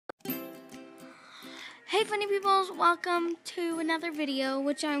Hey funny peoples, welcome to another video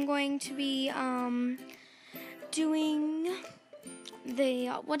which I'm going to be doing the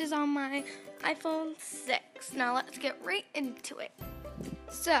what is on my iPhone 6. Now let's get right into it.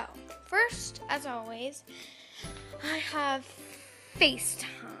 So, first, as always, I have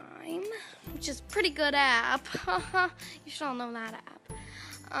FaceTime, which is a pretty good app. You should all know that app.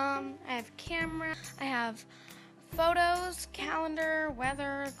 I have camera, I have photos, calendar,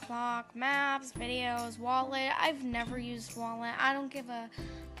 weather, clock, maps, videos, wallet. I've never used wallet. I don't give a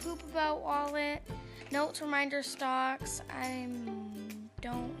poop about wallet. Notes, reminders, stocks. I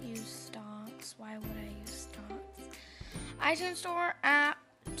don't use stocks. Why would I use stocks? iTunes Store, App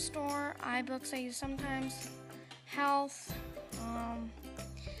Store, iBooks I use sometimes. Health.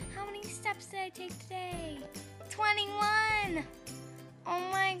 How many steps did I take today? 21! Oh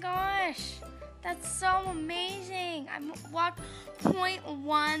my gosh! That's so amazing. I walked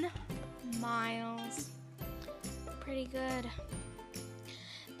 0.1 miles. Pretty good.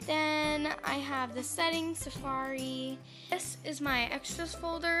 Then I have the settings, Safari. This is my extras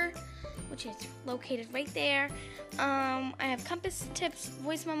folder, which is located right there. I have compass, tips,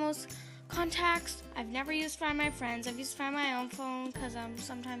 voice memos, contacts. I've never used Find My Friends. I've used Find My Own Phone because I'm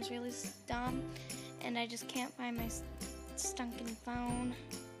sometimes really dumb and I just can't find my stunking phone.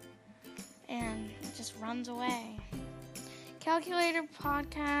 And it just runs away. Calculator,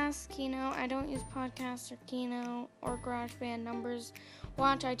 podcast, Keynote. I don't use podcasts or Keynote or GarageBand, Numbers,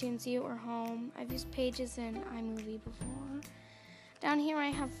 Watch, iTunes U, or Home. I've used Pages and iMovie before. Down here I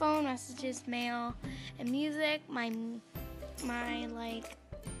have phone, messages, mail, and music. My like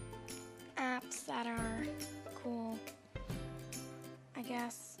apps that are cool, I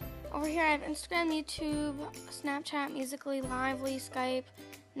guess. Over here I have Instagram, YouTube, Snapchat, Musical.ly, Lively, Skype,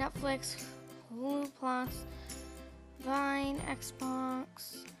 Netflix, Hulu Plus, Vine,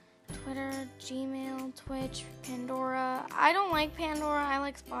 Xbox, Twitter, Gmail, Twitch, Pandora. I don't like Pandora. I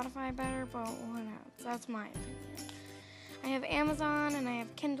like Spotify better, but whatever. That's my opinion. I have Amazon and I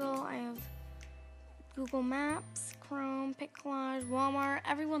have Kindle. I have Google Maps, Chrome, PicCollage, Walmart.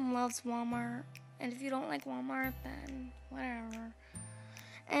 Everyone loves Walmart. And if you don't like Walmart, then whatever.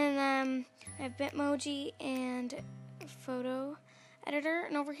 And I have Bitmoji and Photo Editor,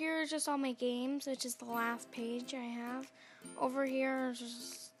 and over here is just all my games, which is the last page I have. Over here is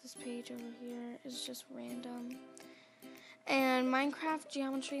just this page over here is just random. And Minecraft,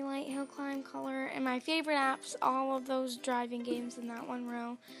 Geometry, Light, Hill Climb, Color, and my favorite apps, all of those driving games in that one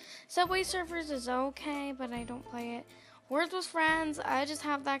row. Subway Surfers is okay, but I don't play it. Words with Friends, I just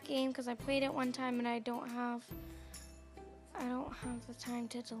have that game because I played it one time and I don't have the time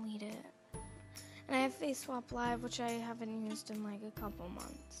to delete it. And I have FaceSwap Live, which I haven't used in like a couple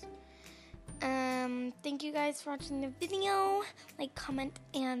months. Thank you guys for watching the video. Like, comment,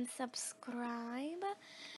 and subscribe.